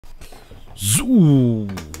So,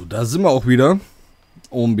 da sind wir auch wieder.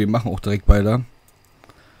 Und wir machen auch direkt weiter.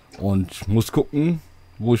 Und muss gucken,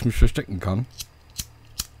 wo ich mich verstecken kann.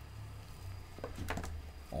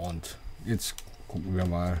 Und jetzt gucken wir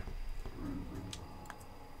mal.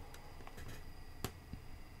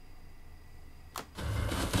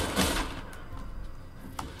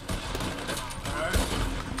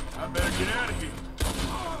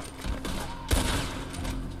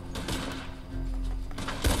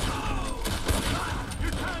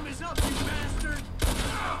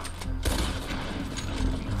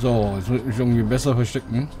 So, jetzt muss ich mich irgendwie besser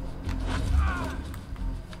verstecken.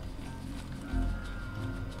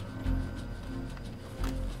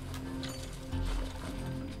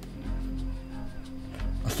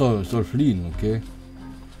 Achso, ich soll fliehen, okay.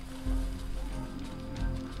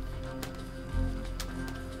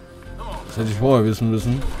 Das hätte ich vorher wissen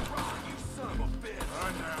müssen.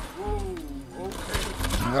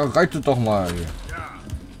 Ja, reitet doch mal.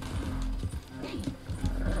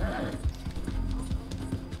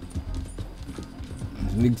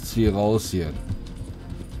 Nichts hier raus hier.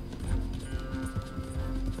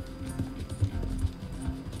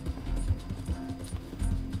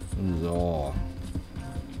 So.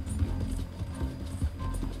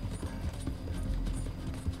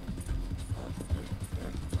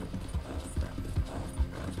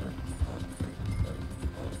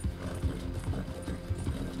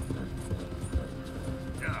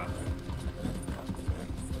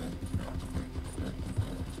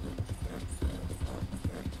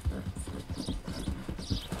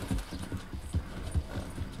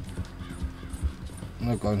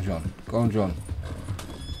 Na komm schon, komm schon.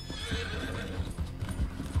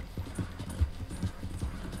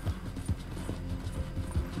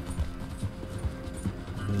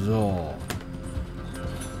 So.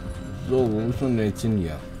 So, wo muss man denn jetzt hin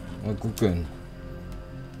hier? Mal gucken.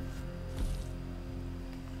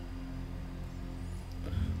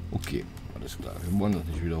 Okay, alles klar. Wir wollen das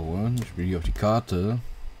nicht wiederholen. Ich bin hier auf die Karte.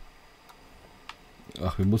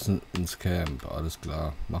 Ach, wir müssen ins Camp. Alles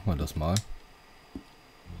klar. Machen wir das mal.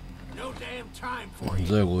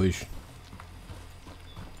 Sehr ruhig.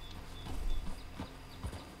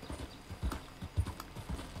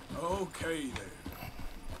 Okay then.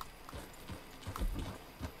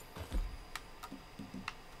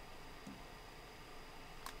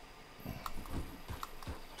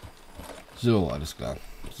 So, alles klar.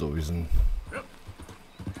 So, wir sind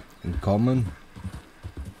entkommen.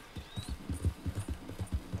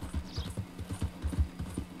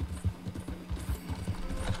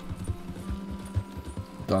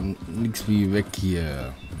 Dann nichts wie weg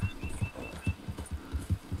hier.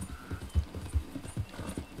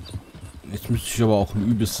 Jetzt müsste ich aber auch ein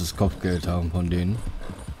übelstes Kopfgeld haben von denen.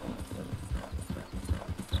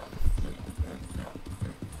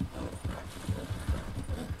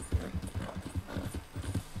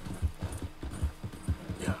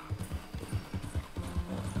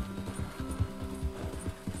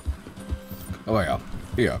 Aber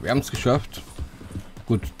ja, wir haben es geschafft.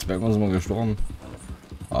 Gut, zweimal sind wir gestorben.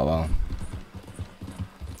 Aber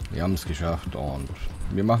wir haben es geschafft und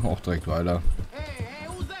wir machen auch direkt weiter.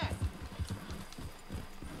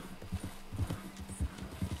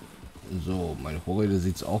 So, meine Vorräte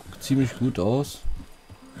sieht auch ziemlich gut aus.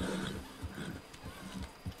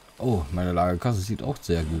 Oh, meine Lagerkasse sieht auch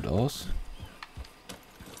sehr gut aus.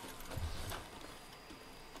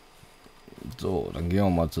 So, dann gehen wir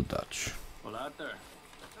mal zu Deutsch.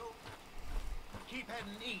 Keep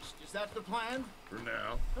heading east, is that the plan? For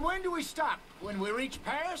now. And when do we stop? When we reach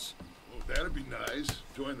Paris? Well, that'd be nice.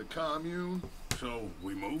 Join the commune. So,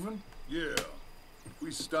 we moving? Yeah.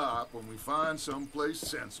 We stop when we find someplace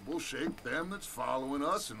sensible, shake them that's following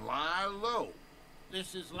us, and lie low.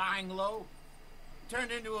 This is lying low?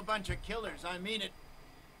 Turned into a bunch of killers, I mean it.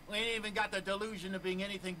 We ain't even got the delusion of being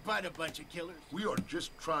anything but a bunch of killers. We are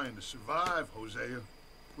just trying to survive, Hosea.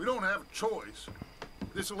 We don't have a choice.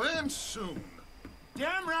 This'll end soon.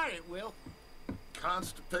 Damn right it will.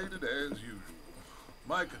 Constipated as usual.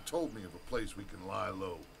 Micah told me of a place we can lie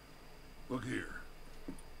low. Look here.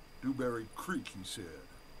 Dewberry Creek, he said.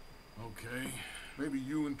 Okay. Maybe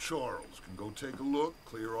you and Charles can go take a look,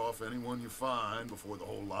 clear off anyone you find before the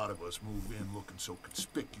whole lot of us move in looking so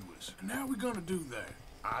conspicuous. And how are we gonna do that?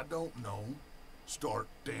 I don't know. Start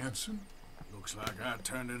dancing? Looks like I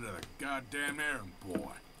turned into the goddamn errand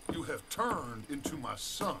boy. You have turned into my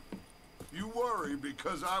son. You worry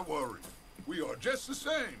because I worry. We are just the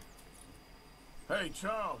same. Hey,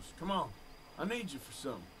 Charles, come on. I need you for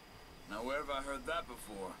something. Now, where have I heard that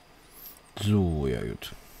before? So, ja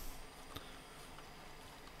gut.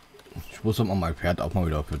 Ich muss doch mal mein Pferd auch mal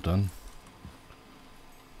wieder füttern.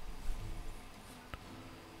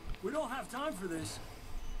 We don't have time for this.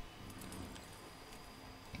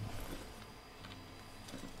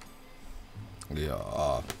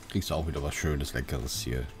 Ja, kriegst du auch wieder was Schönes, Leckeres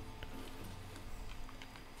hier.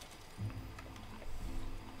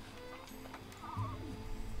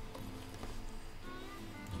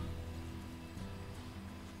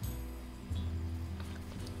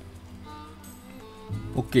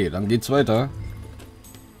 Okay, dann geht's weiter.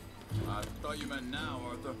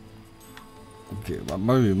 Okay, warte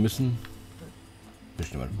mal, wir müssen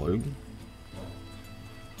bestimmt folgen.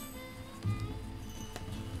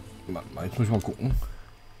 Warte mal, jetzt muss ich mal gucken.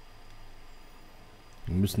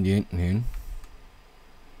 Wir müssen die hinten hin.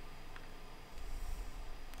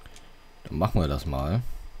 Dann machen wir das mal.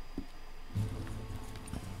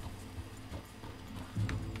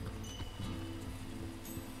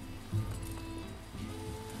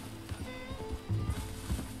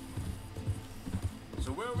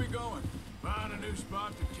 So where are we going? Find a new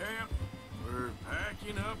spot to camp. We're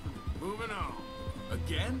packing up and moving on.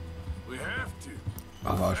 Again? We have to.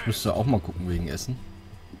 Aber ich müsste auch mal gucken wegen Essen.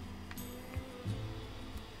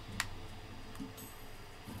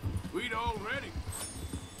 We'd already.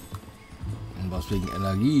 Und was wegen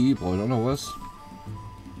Energie? Brauche ich auch noch was?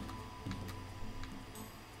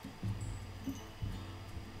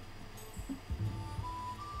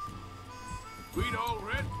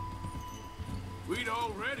 We'd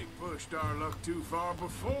already pushed our luck too far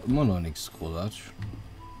before. Immer noch nichts großartig.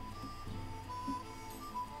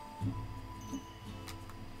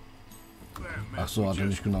 Ach so, hat er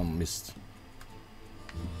nicht genommen. Mist.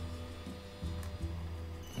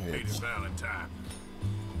 Jetzt.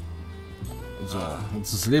 So,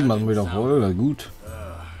 jetzt ist das Leben mal wieder voll. Gut.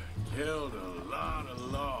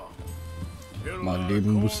 Mein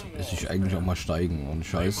Leben muss sich eigentlich auch mal steigen und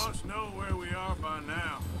Scheiß.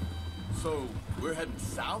 So, we're heading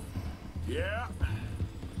south? Yeah.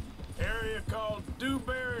 Area called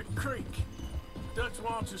Dewberry Creek. Dutch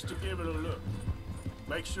wants us to give it a look.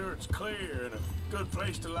 Make sure it's clear and a good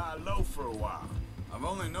place to lie low for a while. I've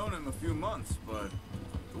only known him a few months, but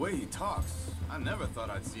the way he talks, I never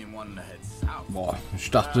thought I'd see him wanting to head south. Boah,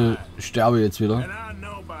 ich dachte, ich sterbe jetzt wieder. And I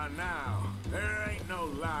know by now, there ain't no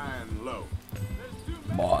lying low.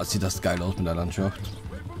 Boah, sieht das geil aus mit der Landschaft.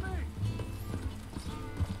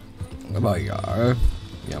 Aber ja,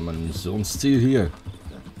 wir haben ein Missionsziel hier.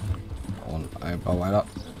 Und einfach weiter.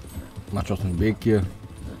 Macht schon den Weg hier.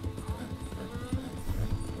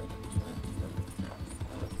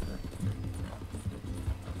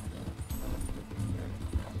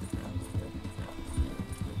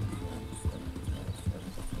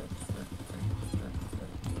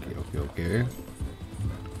 Okay.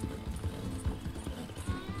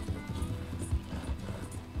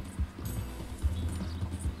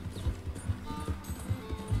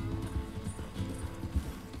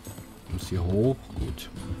 Muss hier hoch. Gut.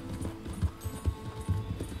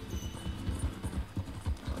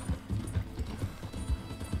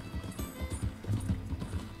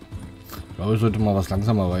 Ich glaube, ich sollte mal was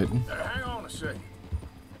langsamer reiten. Hang on a second.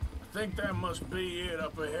 I think that must be it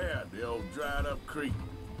up ahead, the old dried up creek.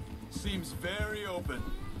 Seems very open.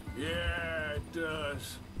 Yeah, it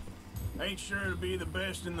does. Ain't sure to be the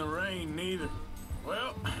best in the rain, neither.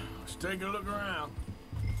 Well, let's take a look around.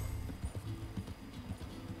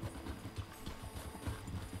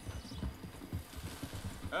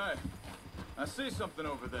 Hey, I see something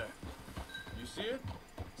over there. You see it?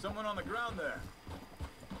 Someone on the ground there.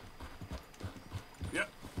 Yep.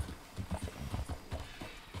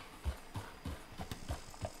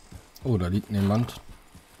 Oh, da liegt jemand.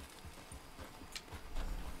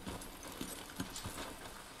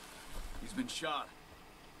 He's been shot.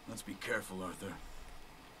 Let's be careful, Arthur.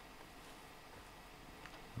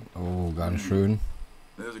 Oh, ganz schön.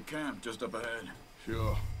 There's a camp just up ahead.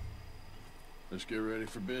 Sure. Let's get ready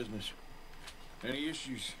for business. Any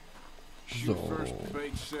issues? Shoot So. first,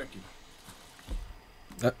 bait second.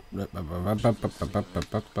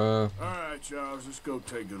 Alright, Charles, let's go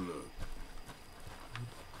take a look.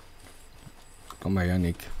 Komm mal her,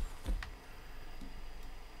 Nick.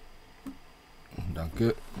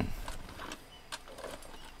 Danke.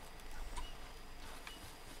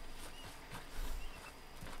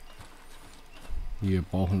 Wir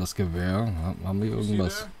brauchen das Gewehr. Haben wir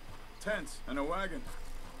irgendwas? Tents and a wagon.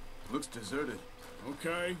 Looks deserted.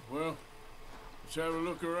 Okay, well, let's have a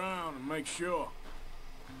look around and make sure.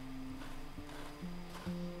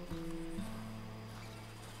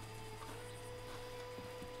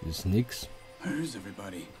 Ist nix. Where's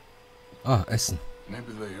everybody? Ah, Essen.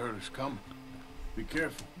 Maybe they heard us coming. Be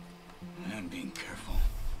careful. I'm being careful.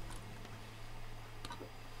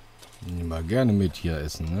 Nimm mal gerne mit hier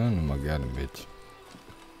essen, ne? Nimm mal gerne mit.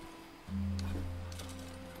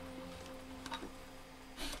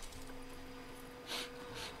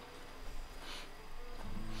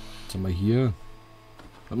 Mal hier.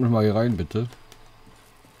 Lass mich mal hier rein, bitte.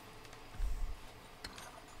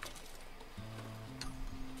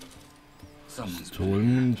 Someone's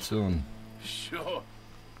Munition. Sure.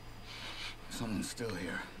 Someone's still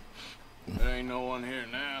here. There ain't no one here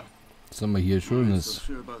now. Was haben wir hier Schönes? So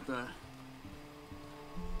sure about that.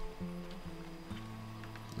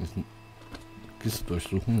 Ist ein Kiste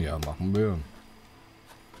durchsuchen? Ja, machen wir.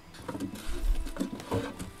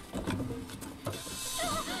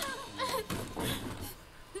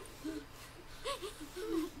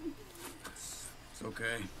 It's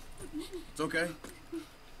okay. It's okay.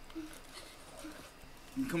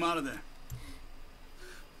 You can come out of there.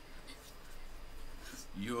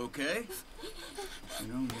 You okay? You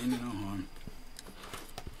don't mean no harm.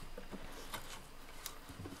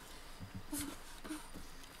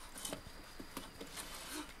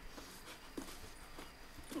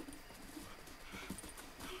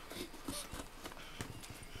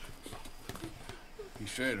 He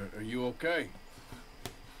said, are you okay?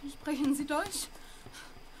 Sprechen Sie Deutsch?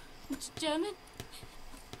 German?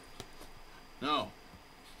 No.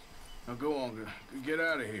 Now go on, get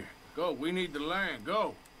out of here. Go, we need the land,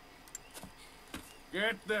 go.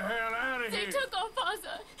 Get the hell out of They here. took our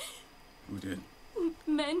father. Who did?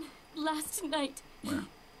 Men, last night. Where?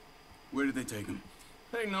 Where did they take him?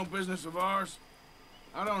 Ain't no business of ours.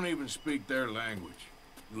 I don't even speak their language.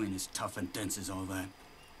 You ain't as tough and dense as all that.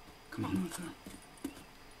 Come on, Arthur.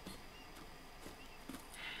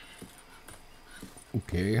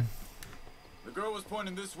 Okay. The girl was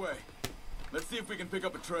pointing this way. Let's see if we can pick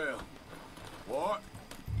up a trail. What?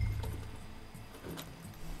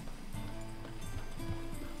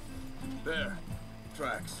 There.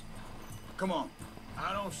 Tracks. Come on.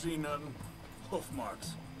 I don't see nothing. Hoof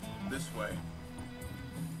marks. This way.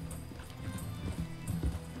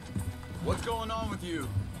 What's going on with you?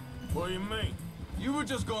 What do you mean? You were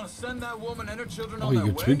just going to send that woman and her children Oh, on hier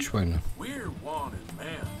their gibt's way? Wildschweine. We're wanted,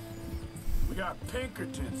 man. We got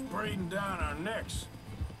Pinkertons braiding down our necks.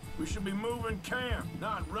 We should be moving camp,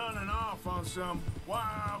 not running off on some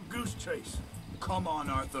wild goose chase. Come on,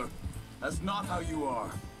 Arthur. That's not how you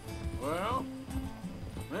are. Well,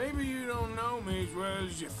 maybe you don't know me as well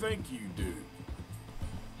as you think you do.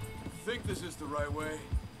 Think this is the right way?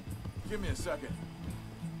 Give me a second.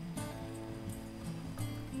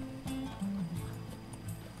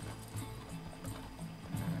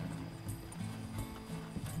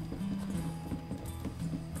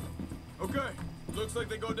 Okay, looks like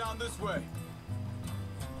they go down this way.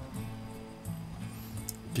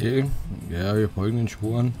 Okay. Ja, wir folgen den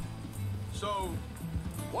Spuren. So,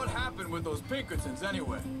 what happened with those Pinkertons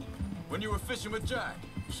anyway? When you were fishing with Jack?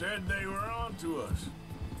 Said they were on to us.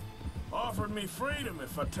 Offered me freedom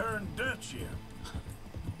if I turned Dutch in.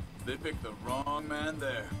 They picked the wrong man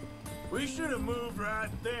there. We should have moved right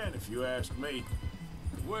then, if you ask me.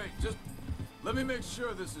 Wait, just let me make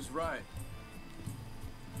sure this is right.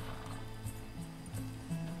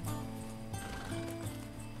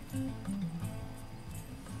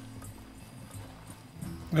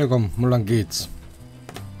 Ja komm, wo lang geht's?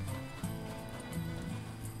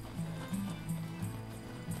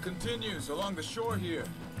 Continues along the shore here.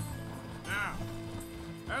 Now,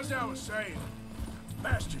 as I was saying,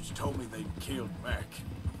 bastards told me they'd killed Mac.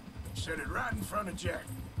 Said it right in front of Jack.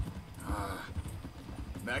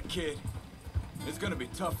 That kid, it's gonna be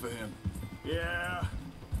tough for him. Yeah,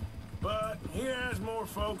 but he has more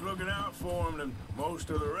folk looking out for him than most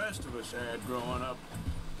of the rest of us had growing up.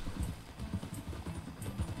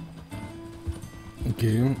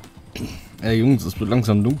 Okay. Ey Jungs, es wird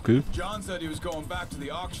langsam dunkel. John said he was going back to the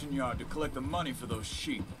auction yard to collect the money for those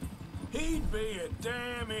sheep. He'd be a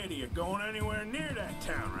damn idiot going anywhere near that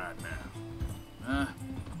town right now.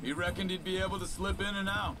 He reckoned he'd be able to slip in and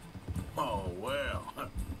out. Oh, well.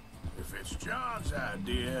 If it's John's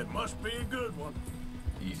idea, it must be a good one.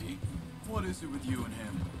 Easy. What is it with you and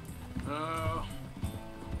him?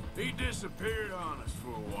 He disappeared on us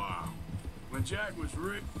for a while. When Jack was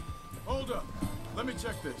Hold up. Let me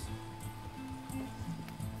check this.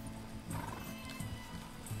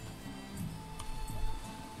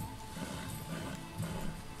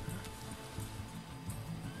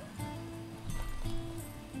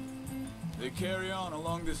 They carry on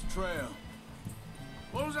along this trail.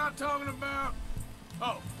 What was I talking about?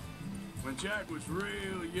 Oh, when Jack was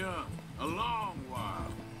real young. A long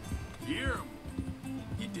while. Year.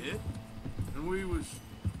 He did? And we was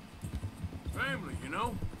family, you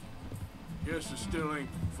know? Guess I still ain't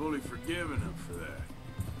fully forgiven him for that.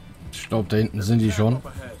 Ich glaube, da hinten sind die schon. Up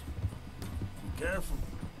ahead. Be careful.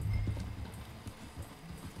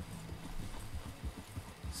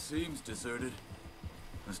 Seems deserted.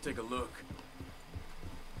 Let's take a look.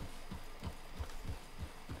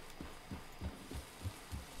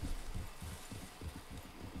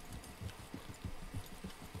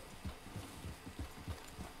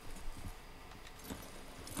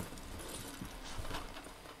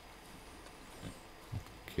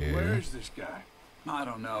 Where is this guy? I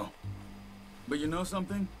don't know. But you know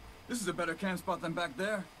something? This is a better camp spot than back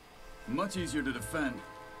there. Much easier to defend.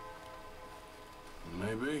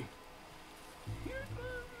 Maybe.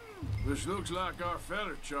 This looks like our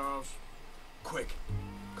fella, Charles. Quick,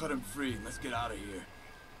 cut him free. Let's get out of here.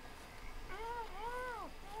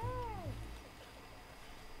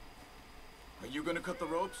 Are you gonna cut the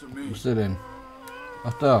ropes or me? Wo ist der denn?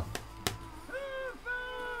 Ach, da.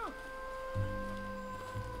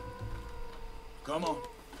 Come on,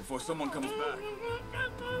 before someone comes back.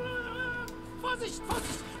 Vorsicht,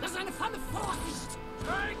 Vorsicht! Das ist eine Falle! Vorsicht!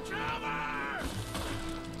 Take cover!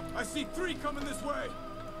 I see 3 coming this way.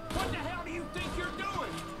 What the hell do you think you're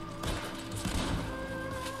doing?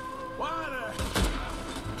 Why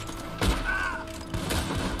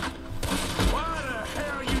the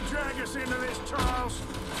hell you drag us into this, Charles?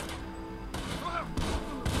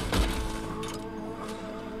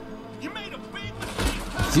 You made a big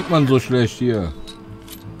mistake. Sieht man so schlecht hier.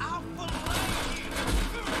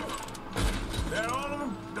 They're all of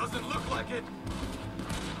them? Doesn't look like it.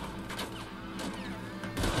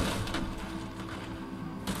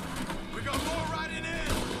 We got more riding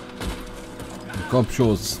in.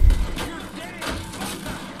 Kopfschuss.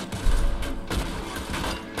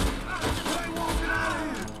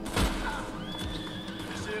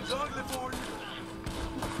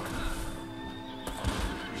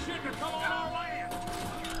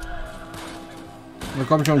 Na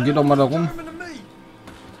komm schon, geh doch mal da rum.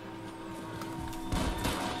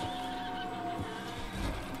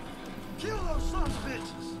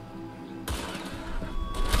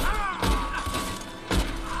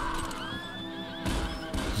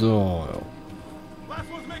 So.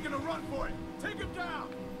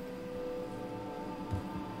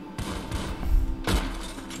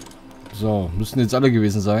 So, müssen jetzt alle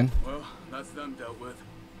gewesen sein. Well, that's them dealt with.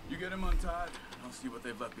 You get him untied, and I'll see what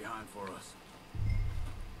they've left behind for us.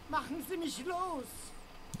 Machen Sie mich los!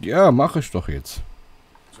 Ja, mache ich doch jetzt.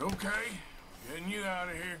 It's okay. Getting you out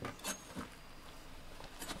of here.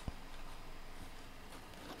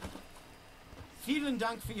 Vielen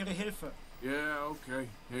Dank für Ihre Hilfe. Yeah, okay.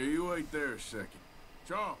 Here, you wait there a second.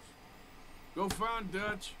 Charles, go find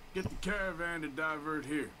Dutch. Get the caravan to divert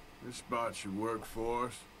here. This spot should work for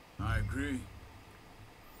us. I agree.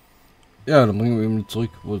 Ja, dann bringen wir ihn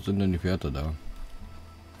zurück. Wo sind denn die Pferde da?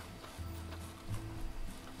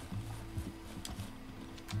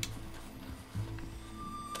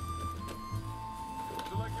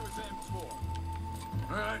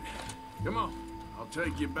 All right, come on. I'll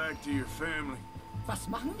take you back to your family. Was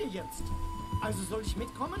machen wir jetzt? Also soll ich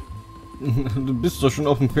mitkommen? Du bist doch schon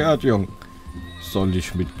auf dem Pferd, Jung. Soll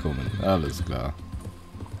ich mitkommen? Alles klar.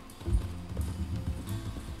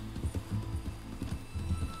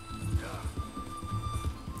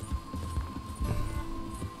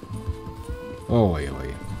 Oh, ja,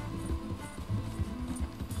 ja.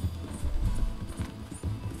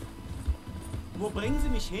 Wo bringen Sie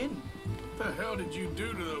mich hin? What the hell did you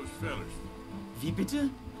do to those fellas? Wie bitte?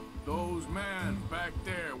 Those men back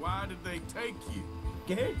there, why did they take you?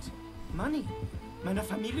 Geld? Money? Meiner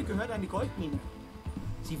Familie gehört eine Goldmine.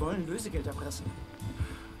 Sie wollen Lösegeld erpressen.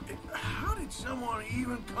 How did someone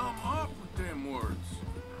even come up with them words?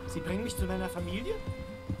 Sie bringen mich zu deiner Familie?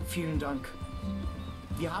 Vielen Dank.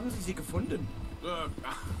 Wie haben Sie sie gefunden? Look,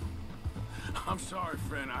 I'm sorry,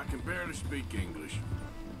 friend. I can barely speak English.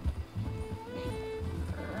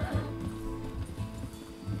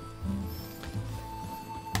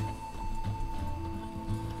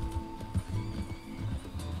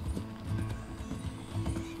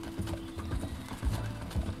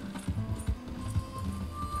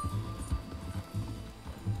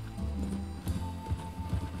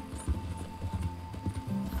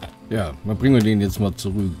 Ja, dann bringen wir den jetzt mal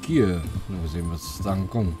zurück hier. Mal sehen, was dann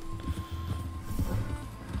kommt.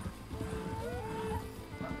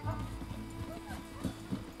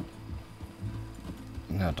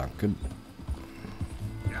 Ja, danke.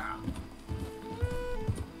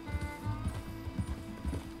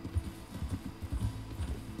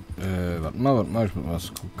 Warte mal, ich muss mal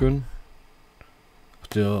was gucken. Ach,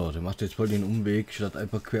 der macht jetzt voll den Umweg, statt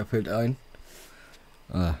einfach querfeldein.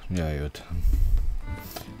 Ah, ja, gut.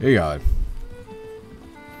 Egal.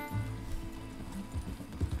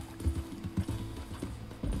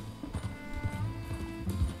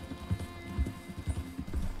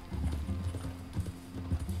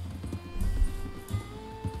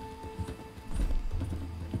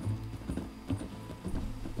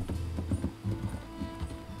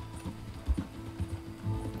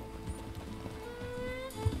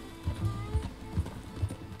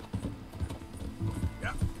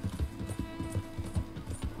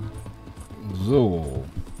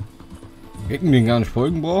 Hätten den gar nicht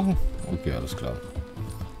folgen brauchen? Okay, alles klar.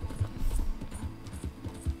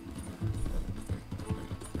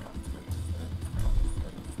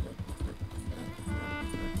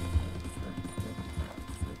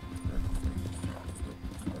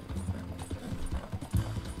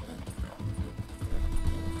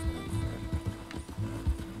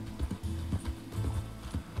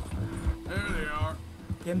 There they are.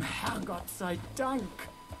 Dem Herrgott sei Dank.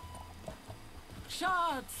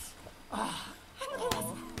 Schatz!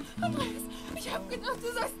 Andreas, ich hab gedacht,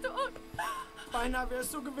 du seist tot. Beinahe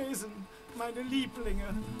wärst du gewesen. Meine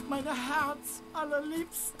Lieblinge. Meine Herz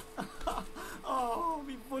allerliebsten. Oh,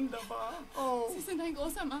 wie wunderbar. Oh, Sie sind ein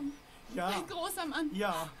großer Mann. ja. Ein großer Mann.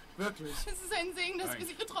 Ja, wirklich. Es ist ein Segen, dass wir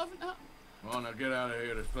Sie getroffen haben. Come on, now get out of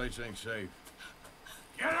here. This place ain't safe.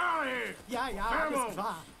 Get out of here! Ja, ja, ist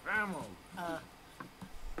klar. Vamos!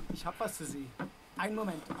 Ich hab was für Sie. Einen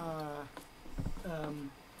Moment.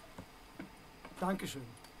 Dankeschön.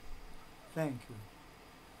 Thank you.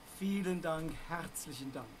 Vielen Dank,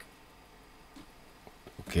 herzlichen Dank.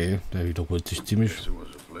 Okay, der wiederholt sich ziemlich. It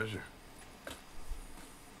was a pleasure.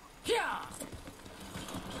 Ja!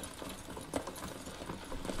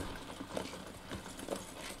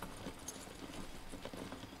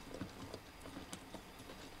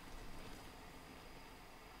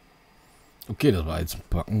 Okay, das war jetzt ein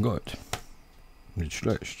Packen Gold. Nicht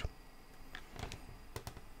schlecht.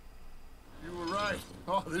 You were right.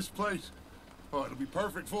 Oh, this place. Oh, it'll be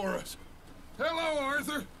perfect for us. Hello,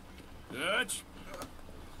 Arthur. Dutch?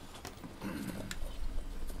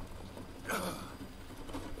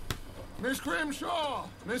 Miss Grimshaw,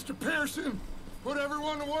 Mr. Pearson, put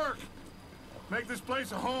everyone to work. Make this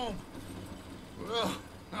place a home. Well,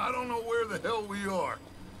 I don't know where the hell we are,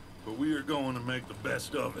 but we are going to make the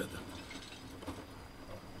best of it.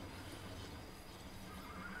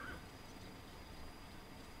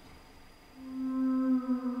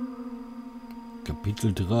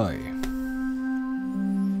 Kapitel 3.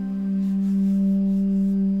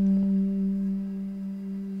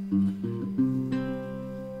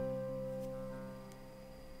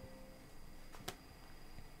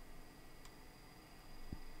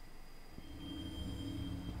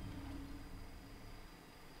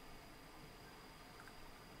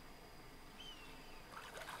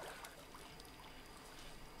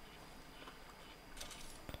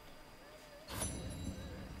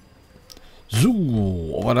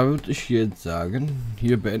 So, aber da würde ich jetzt sagen,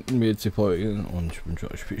 hier beenden wir jetzt die Folge und ich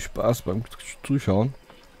wünsche euch viel Spaß beim Zuschauen.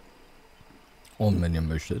 Und wenn ihr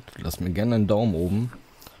möchtet, lasst mir gerne einen Daumen oben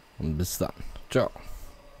und bis dann. Ciao.